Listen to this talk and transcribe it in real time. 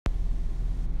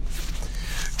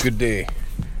Good day.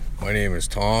 My name is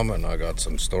Tom, and I got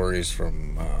some stories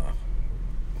from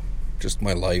just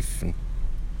my life and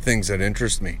things that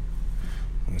interest me.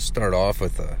 I'm going to start off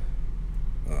with a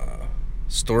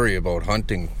story about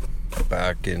hunting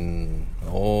back in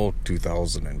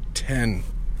 2010.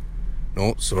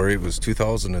 No, sorry, it was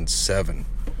 2007.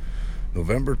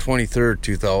 November 23rd,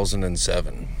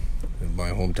 2007. In my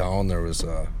hometown, there was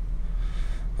a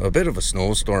bit of a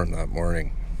snowstorm that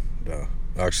morning.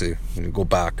 Actually, I'm going to go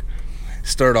back.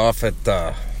 Start off at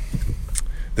the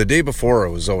day before. I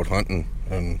was out hunting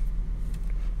and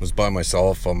was by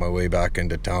myself on my way back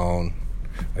into town.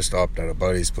 I stopped at a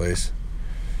buddy's place.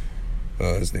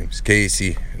 His name's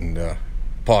Casey, and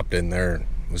popped in there and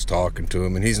was talking to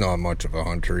him. And he's not much of a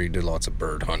hunter. He did lots of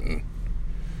bird hunting,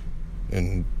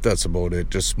 and that's about it.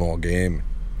 Just small game.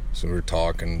 So we were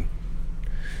talking.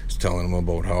 I was telling him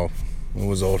about how I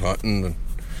was out hunting and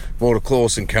about a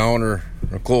close encounter,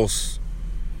 an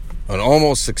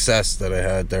almost success that I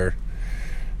had there.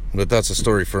 But that's a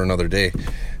story for another day.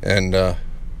 And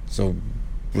so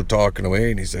we're talking away,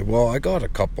 and he said, well, I got a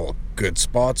couple good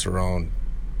spots around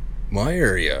my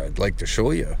area I'd like to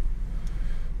show you.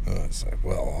 I said,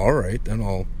 well, all right, then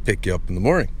I'll pick you up in the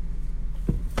morning.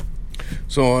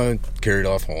 So I carried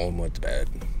off home, went to bed.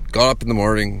 Got up in the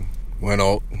morning, went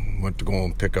out, went to go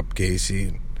and pick up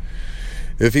Casey.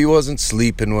 If he wasn't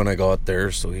sleeping when I got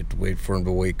there, so he had to wait for him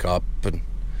to wake up and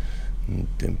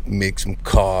make some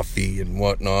coffee and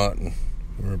whatnot. And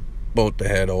we're about to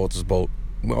head out. It's about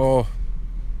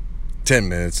 10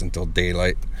 minutes until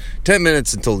daylight. 10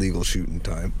 minutes until legal shooting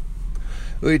time.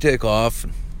 We take off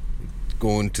and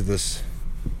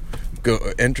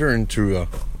enter into a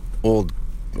old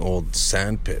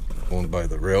sand pit owned by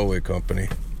the railway company.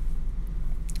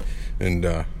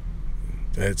 And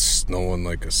it's snowing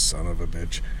like a son of a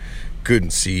bitch.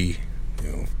 Couldn't see,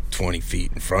 20 feet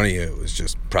in front of you. It was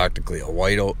just practically a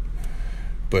whiteout.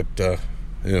 But,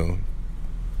 young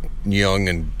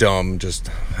and dumb, just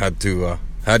had to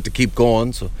keep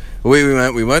going. So away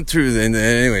we went through,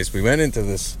 anyways, we went into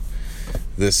this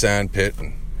sand pit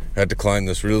and had to climb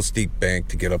this real steep bank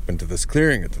to get up into this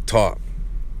clearing at the top.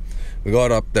 We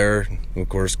got up there, of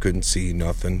course, couldn't see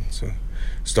nothing. So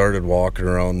started walking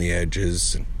around the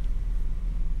edges and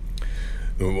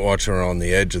watching around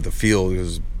the edge of the field. It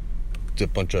was a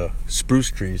bunch of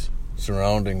spruce trees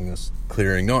surrounding this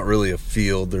clearing. Not really a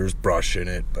field, there's brush in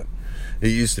it, but it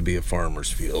used to be a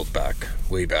farmer's field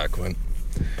way back when.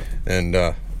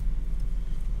 And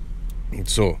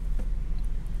so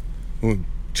we're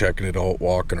checking it out,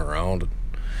 walking around.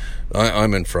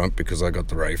 I'm in front because I got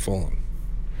the rifle, and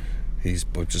he's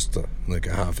just like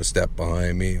a half a step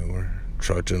behind me, and we're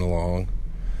trudging along.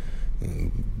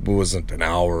 It wasn't an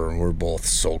hour, and we're both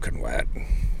soaking wet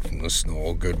from the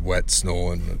snow, good wet snow,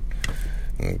 and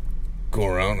go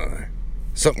around, and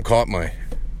something caught my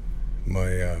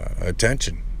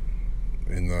attention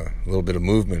in the little bit of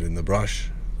movement in the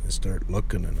brush. I start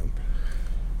looking, and I'm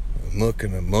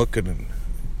looking,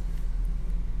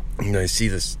 and I see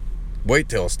this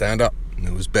whitetail stand up, and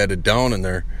it was bedded down in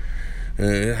there,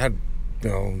 and it had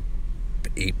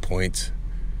 8 points.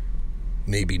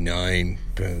 Maybe 9,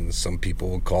 and some people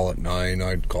would call it 9.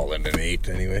 I'd call it an 8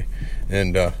 anyway.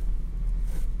 And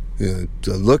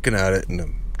looking at it, and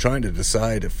I'm trying to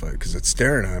decide because it's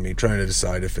staring at me, trying to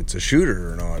decide if it's a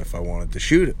shooter or not, if I wanted to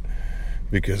shoot it.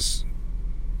 Because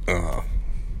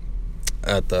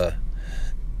at the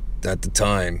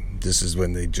time, this is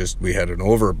when we had an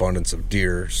overabundance of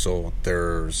deer, so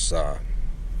they're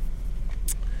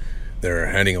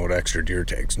handing out extra deer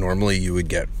tags. Normally you would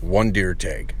get one deer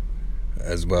tag.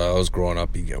 As well, I was growing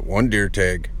up, you get one deer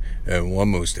tag and one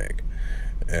moose tag,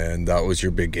 and that was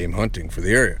your big game hunting for the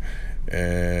area.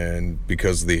 And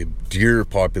because the deer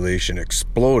population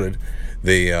exploded,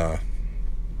 they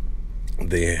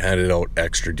handed out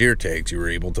extra deer tags. You were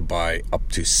able to buy up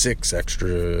to 6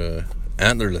 extra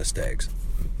antlerless tags.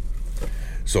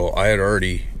 So I had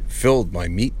already filled my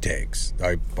meat tags.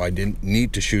 I didn't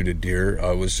need to shoot a deer.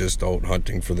 I was just out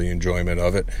hunting for the enjoyment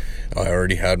of it. I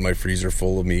already had my freezer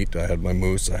full of meat. I had my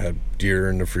moose. I had deer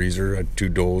in the freezer. I had 2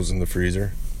 does in the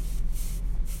freezer.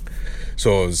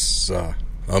 So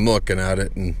I'm looking at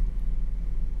it, and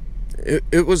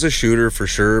it was a shooter for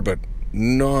sure, but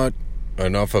not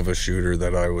enough of a shooter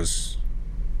that I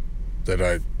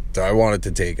wanted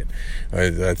to take it.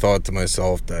 I thought to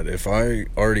myself that if I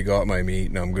already got my meat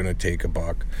and I'm going to take a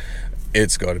buck,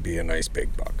 it's got to be a nice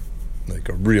big buck, like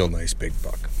a real nice big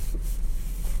buck.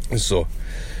 So,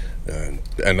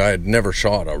 and I had never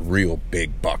shot a real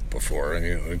big buck before.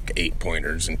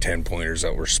 8-pointers and 10-pointers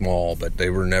that were small, but they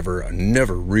were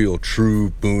never real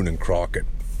true Boone and Crockett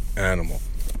animal.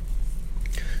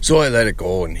 So I let it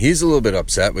go, and he's a little bit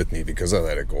upset with me because I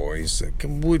let it go. He's like,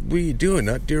 what are you doing?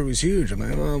 That deer was huge. I'm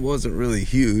like, well, it wasn't really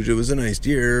huge. It was a nice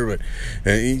deer, but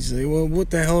he's like, well, what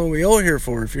the hell are we out here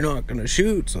for if you're not going to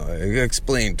shoot? So I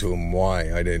explained to him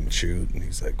why I didn't shoot, and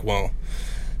he's like, well,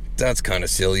 that's kind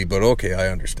of silly, but okay, I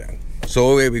understand.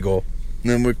 So away we go.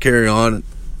 And then we carry on, and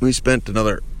we spent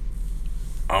another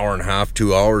hour and a half,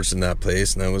 2 hours in that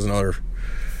place, and then it was another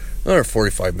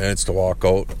 45 minutes to walk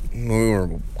out. We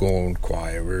were going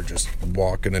quiet. We were just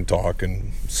walking and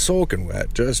talking, soaking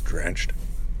wet, just drenched.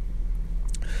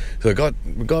 So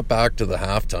we got back to the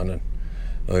half ton, and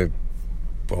like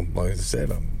I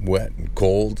said, I'm wet and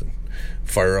cold, and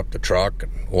fire up the truck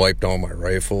and wipe down my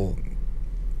rifle.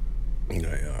 And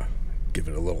I give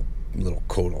it a little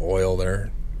coat of oil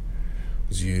there.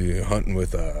 Was you hunting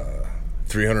with a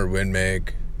 300 Win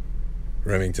Mag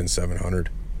Remington 700.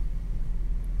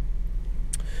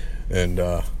 And,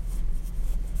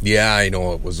 yeah, I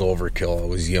know it was overkill. I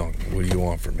was young. What do you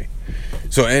want from me?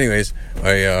 So anyways,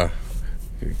 I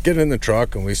get in the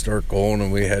truck and we start going,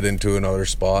 and we head into another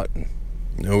spot, and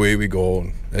away we go.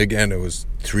 And again, it was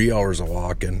 3 hours of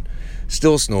walking,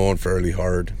 still snowing fairly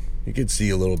hard. You could see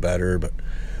a little better, but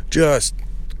just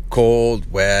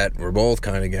cold, wet. We're both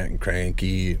kind of getting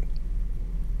cranky.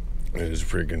 It was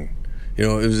freaking, it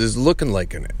was just looking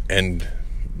like an end,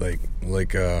 like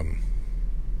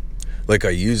I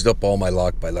used up all my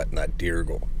luck by letting that deer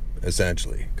go,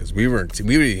 essentially, because we didn't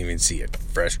even see a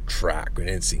fresh track. We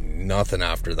didn't see nothing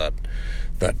after that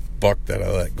buck that I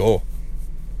let go.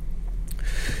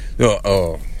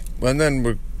 And then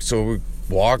we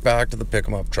walk back to the pick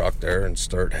 'em up truck there and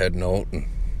start heading out, and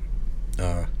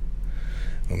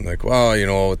I'm like,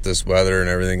 well, with this weather and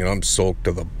everything, and I'm soaked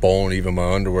to the bone, even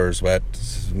my underwear's wet,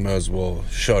 might as well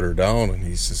shut her down. And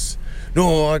he says,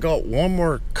 no, I got one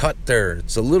more cut there.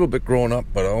 It's a little bit grown up,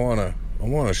 but I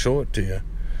wanna show it to you.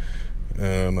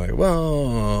 And I'm like, well,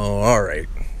 all right.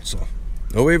 So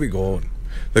away we go.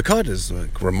 The cut is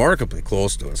like remarkably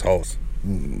close to his house,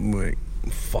 like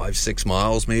 5-6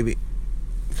 miles, maybe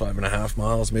 5.5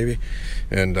 miles, maybe.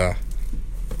 And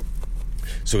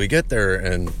so we get there,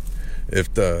 and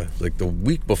if the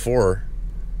week before,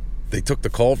 they took the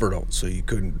culvert out so you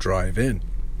couldn't drive in,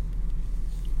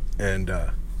 and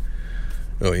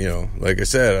like I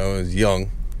said, I was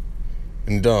young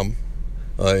and dumb.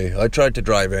 I tried to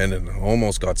drive in and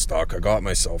almost got stuck. I got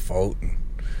myself out, and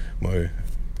my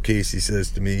Casey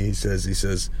says to me, he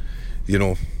says,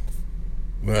 well,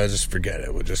 just forget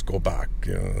it. We'll just go back,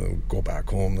 go back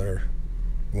home there.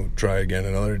 We'll try again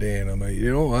another day. And I'm like, you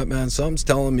know what, man? Something's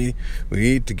telling me we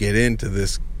need to get into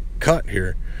this cut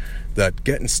here. That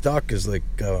getting stuck is like,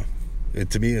 to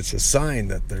me, it's a sign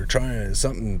that they're trying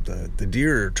something. The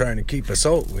deer are trying to keep us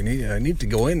out. I need to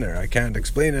go in there. I can't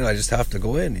explain it. I just have to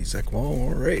go in. He's like, well, all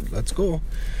right, let's go.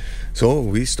 So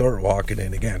we start walking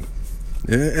in again,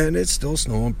 and it's still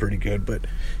snowing pretty good, but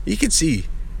you could see,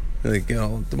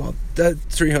 about that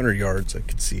 300 yards, I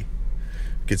could see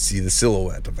the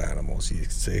silhouette of animals. You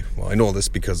could say, well, I know this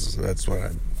because that's when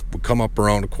I would come up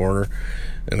around a corner,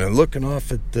 and I'm looking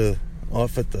off at the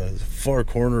far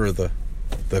corner of the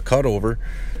cutover,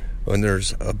 and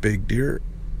there's a big deer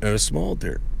and a small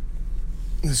deer.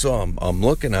 So I'm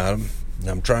looking at them, and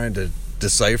I'm trying to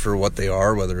decipher what they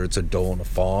are, whether it's a doe and a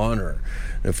fawn, or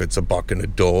if it's a buck and a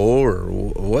doe, or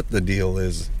what the deal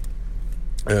is.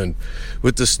 And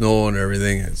with the snow and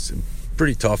everything, it's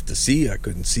pretty tough to see. I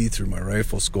couldn't see through my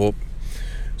rifle scope,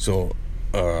 so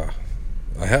I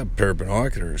had a pair of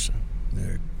binoculars.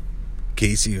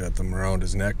 Casey had them around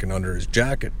his neck and under his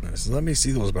jacket, and I said, let me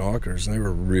see those binoculars. And they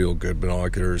were real good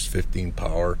binoculars, 15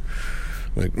 power,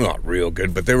 like not real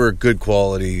good, but they were good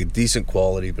quality, decent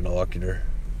quality binocular.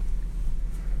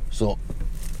 So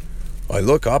I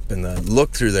look up and I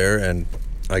look through there, and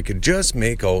I could just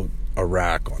make out a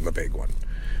rack on the big one.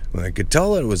 And I could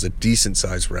tell that it was a decent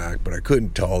sized rack, but I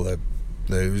couldn't tell that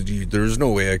there was no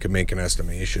way I could make an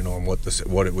estimation on what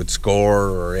it would score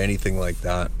or anything like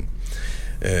that.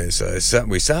 And so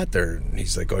we sat there, and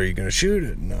he's like, are you going to shoot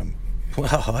it? And I'm,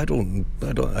 well, I don't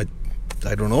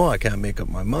know. I can't make up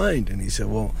my mind. And he said,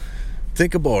 well,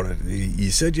 think about it.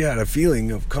 You said you had a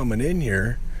feeling of coming in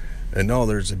here, and now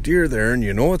there's a deer there, and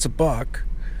you know it's a buck.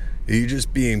 You're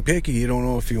just being picky. You don't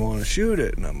know if you want to shoot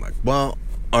it. And I'm like, well,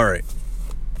 all right.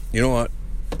 You know what?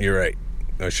 You're right.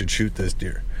 I should shoot this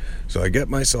deer. So I get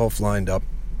myself lined up,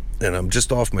 and I'm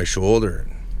just off my shoulder.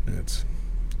 And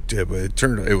it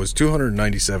was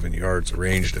 297 yards.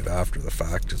 Arranged it after the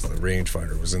fact because the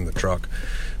rangefinder was in the truck.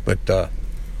 But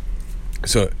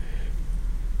so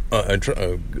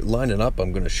lining up,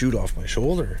 I'm going to shoot off my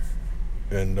shoulder,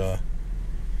 and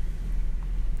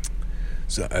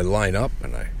So I line up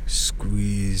and I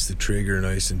squeeze the trigger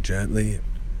nice and gently.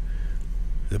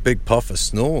 There's a big puff of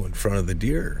snow in front of the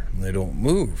deer, and they don't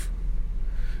move.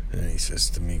 And he says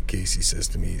to me, Casey says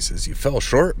to me, he says, "You fell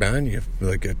short, man. You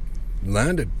like it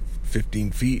landed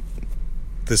 15 feet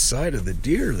this side of the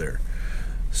deer there."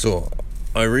 So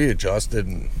I readjusted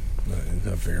and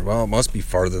I figured, well, it must be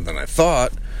farther than I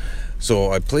thought.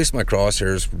 So I placed my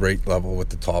crosshairs right level with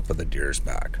the top of the deer's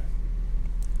back.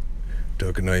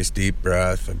 Took a nice deep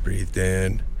breath. I breathed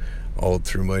in, out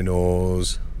through my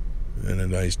nose, and a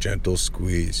nice gentle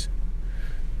squeeze.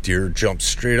 Deer jumps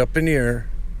straight up in the air,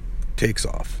 takes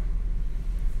off.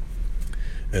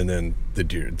 And then the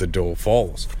doe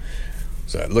follows.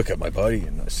 So I look at my buddy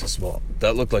and I says, "Well,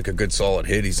 that looked like a good solid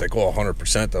hit." He's like, "Oh,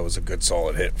 100% that was a good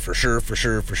solid hit. For sure.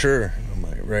 And I'm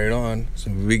like, "Right on."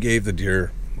 So we gave the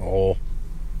deer,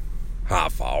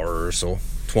 half hour or so,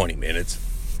 20 minutes.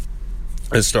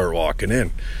 And start walking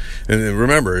in. And then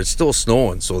remember, it's still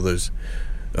snowing, so there's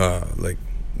you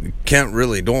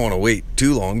don't want to wait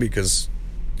too long because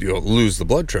you'll lose the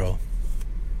blood trail.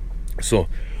 So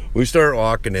we start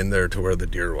walking in there to where the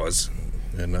deer was,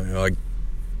 and I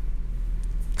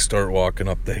start walking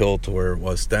up the hill to where it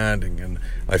was standing, and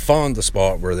I found the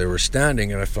spot where they were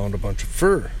standing, and I found a bunch of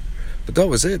fur, but that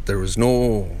was it. There was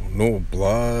no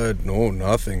blood, no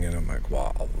nothing, and I'm like,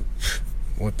 wow,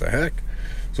 what the heck?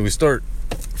 So we start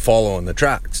following the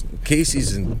tracks.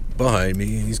 Casey's behind me,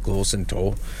 he's close in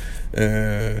tow,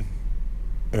 and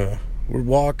we're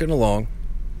walking along,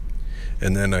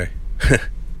 and then I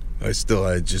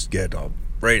just get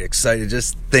right excited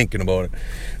just thinking about it,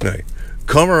 and I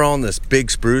come around this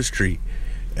big spruce tree,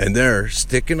 and there,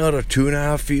 sticking out of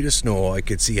 2.5 feet of snow, I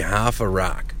could see half a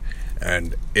rack,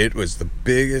 and it was the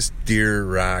biggest deer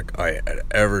rack I had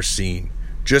ever seen.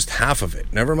 Just half of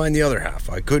it, never mind the other half.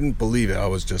 I couldn't believe it. I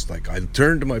was just like, I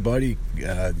turned to my buddy,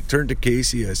 turned to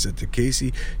Casey. I said to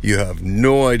Casey, "You have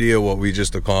no idea what we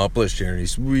just accomplished here." And he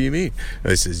said, "What do you mean?"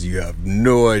 I says, "You have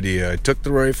no idea." I took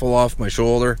the rifle off my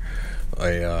shoulder.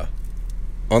 I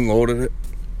unloaded it,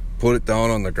 put it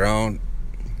down on the ground.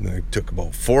 And I took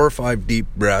about 4 or 5 deep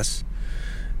breaths.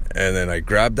 And then I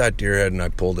grabbed that deer head and I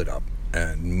pulled it up.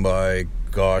 And my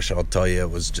gosh, I'll tell you, it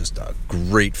was just a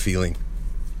great feeling.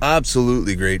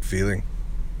 Absolutely great feeling.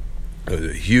 It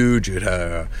was huge. It had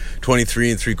a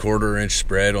 23 3/4 inch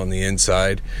spread on the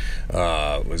inside.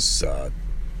 It was,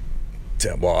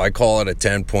 I call it a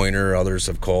 10-pointer. Others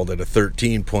have called it a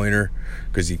 13-pointer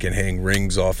because you can hang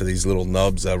rings off of these little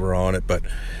nubs that were on it. But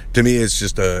to me, it's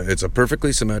a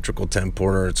perfectly symmetrical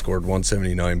 10-pointer. It scored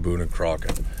 179 Boone and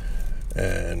Crockett,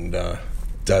 and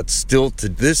that still to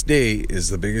this day is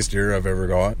the biggest deer I've ever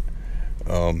got.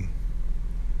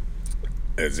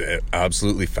 It's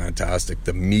absolutely fantastic.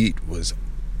 The meat was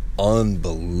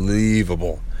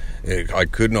unbelievable. I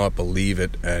could not believe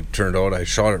it. And it turned out I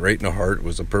shot it right in the heart. It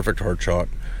was a perfect heart shot.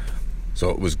 So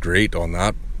it was great on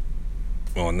that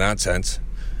sense.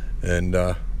 And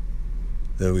then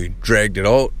we dragged it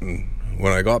out. And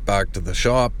when I got back to the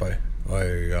shop, I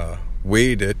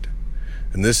weighed it.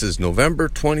 And this is November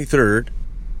 23rd.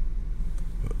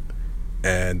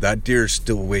 And that deer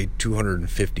still weighed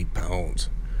 250 pounds.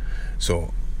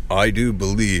 So I do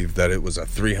believe that it was a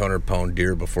 300-pound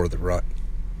deer before the rut.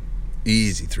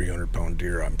 Easy 300-pound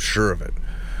deer, I'm sure of it.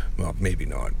 Well, maybe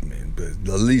not, but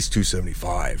at least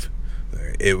 275.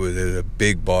 It was a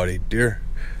big-bodied deer,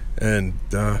 and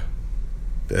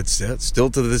that's it.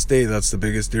 Still to this day, that's the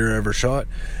biggest deer I ever shot.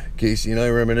 Casey and I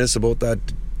reminisce about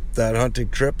that hunting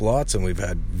trip lots, and we've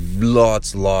had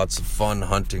lots of fun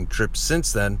hunting trips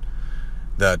since then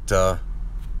that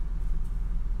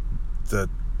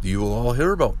you will all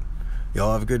hear about.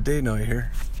 Y'all have a good day now, you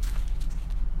hear?